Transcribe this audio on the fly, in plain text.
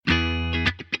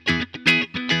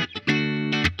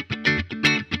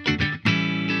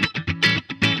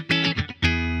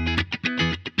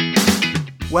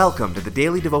Welcome to the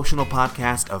daily devotional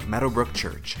podcast of Meadowbrook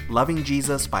Church, loving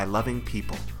Jesus by loving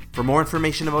people. For more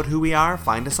information about who we are,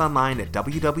 find us online at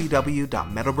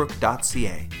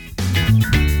www.meadowbrook.ca.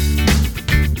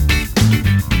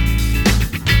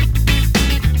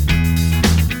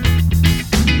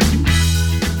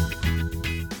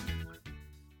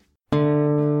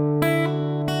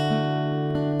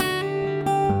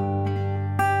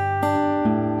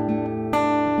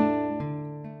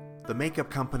 The makeup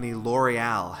company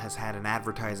L'Oreal has had an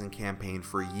advertising campaign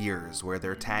for years where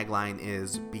their tagline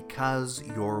is, "Because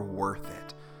you're worth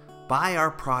it." Buy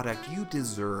our product, you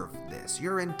deserve this,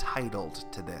 you're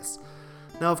entitled to this.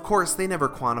 Now, of course, they never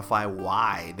quantify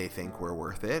why they think we're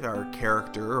worth it. Our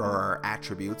character or our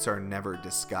attributes are never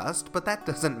discussed, but that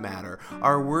doesn't matter.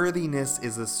 Our worthiness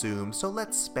is assumed, so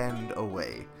let's spend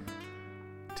away.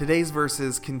 Today's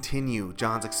verses continue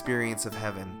John's experience of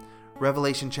heaven.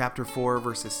 Revelation chapter 4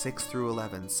 verses 6 through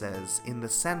 11 says, "In the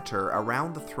center,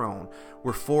 around the throne,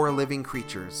 were 4 living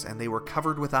creatures, and they were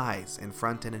covered with eyes in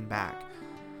front and in back.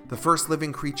 The first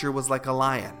living creature was like a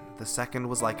lion, the second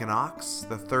was like an ox,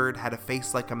 the third had a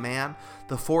face like a man,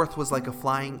 the fourth was like a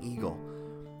flying eagle.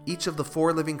 Each of the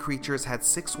 4 living creatures had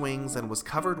 6 wings and was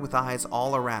covered with eyes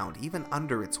all around, even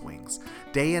under its wings.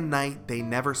 Day and night they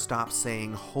never stopped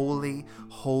saying, 'Holy,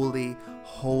 holy,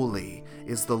 holy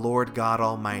is the Lord God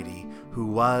Almighty, who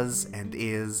was and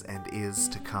is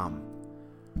to come.'"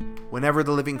 Whenever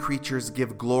the living creatures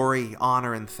give glory,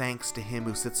 honor, and thanks to him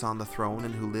who sits on the throne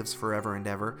and who lives forever and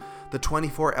ever, the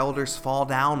 24 elders fall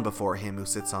down before him who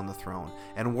sits on the throne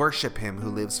and worship him who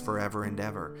lives forever and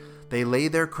ever. They lay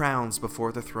their crowns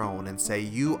before the throne and say,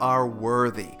 "You are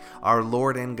worthy, our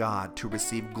Lord and God, to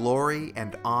receive glory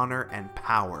and honor and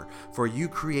power, for you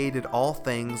created all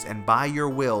things, and by your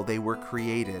will they were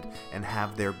created and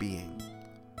have their being."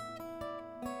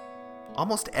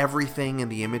 Almost everything in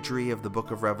the imagery of the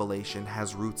book of Revelation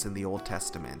has roots in the Old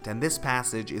Testament, and this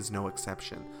passage is no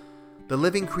exception. The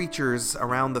living creatures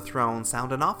around the throne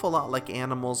sound an awful lot like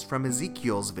animals from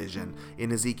Ezekiel's vision in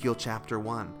Ezekiel chapter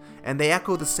 1, and they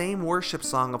echo the same worship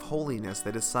song of holiness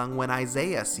that is sung when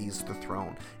Isaiah sees the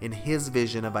throne in his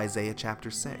vision of Isaiah chapter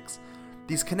 6.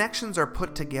 These connections are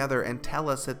put together and tell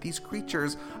us that these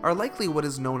creatures are likely what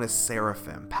is known as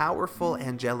seraphim, powerful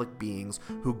angelic beings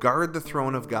who guard the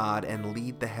throne of God and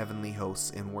lead the heavenly hosts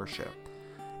in worship.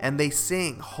 And they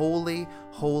sing, "Holy,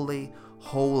 holy,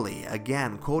 holy,"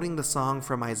 again, quoting the song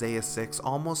from Isaiah 6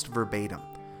 almost verbatim.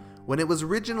 When it was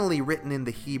originally written in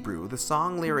the Hebrew, the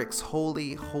song lyrics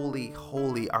 "holy, holy,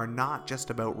 holy" are not just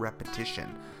about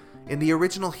repetition. In the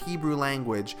original Hebrew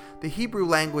language, the Hebrew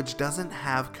language doesn't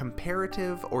have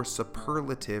comparative or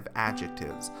superlative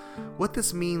adjectives. What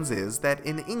this means is that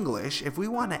in English, if we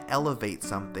want to elevate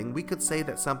something, we could say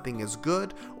that something is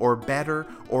good or better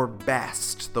or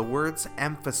best. The words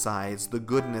emphasize the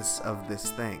goodness of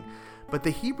this thing. But the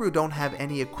Hebrew don't have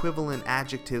any equivalent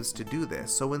adjectives to do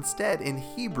this, so instead, in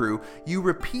Hebrew, you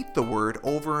repeat the word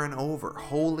over and over.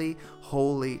 Holy,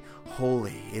 holy,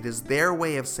 holy. It is their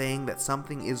way of saying that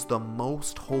something is the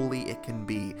most holy it can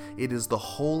be. It is the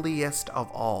holiest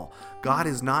of all. God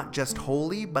is not just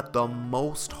holy, but the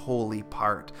most holy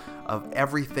part of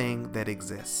everything that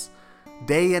exists.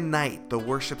 Day and night, the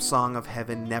worship song of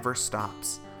heaven never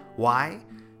stops. Why?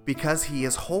 Because he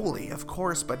is holy, of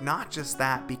course, but not just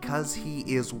that, because he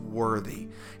is worthy.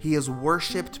 He is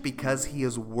worshipped because he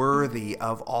is worthy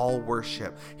of all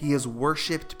worship. He is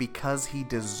worshipped because he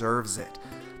deserves it.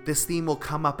 This theme will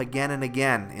come up again and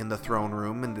again in the throne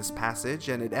room in this passage,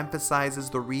 and it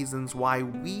emphasizes the reasons why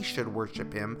we should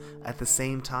worship him at the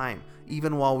same time,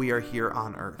 even while we are here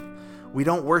on earth. We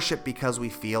don't worship because we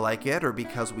feel like it, or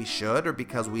because we should, or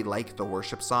because we like the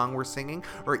worship song we're singing,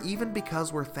 or even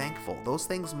because we're thankful. Those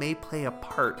things may play a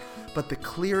part, but the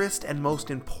clearest and most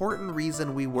important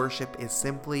reason we worship is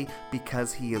simply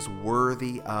because he is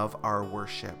worthy of our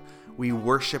worship. We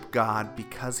worship God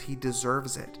because he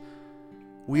deserves it.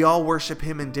 We all worship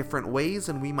him in different ways,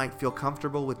 and we might feel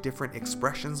comfortable with different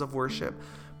expressions of worship.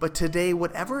 But today,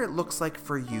 whatever it looks like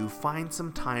for you, find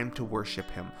some time to worship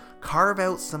him. Carve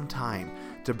out some time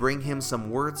to bring him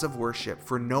some words of worship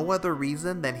for no other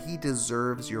reason than he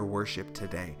deserves your worship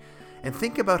today. And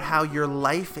think about how your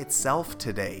life itself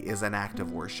today is an act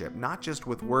of worship, not just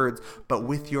with words, but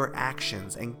with your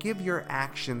actions. And give your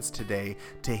actions today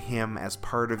to him as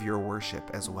part of your worship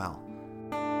as well.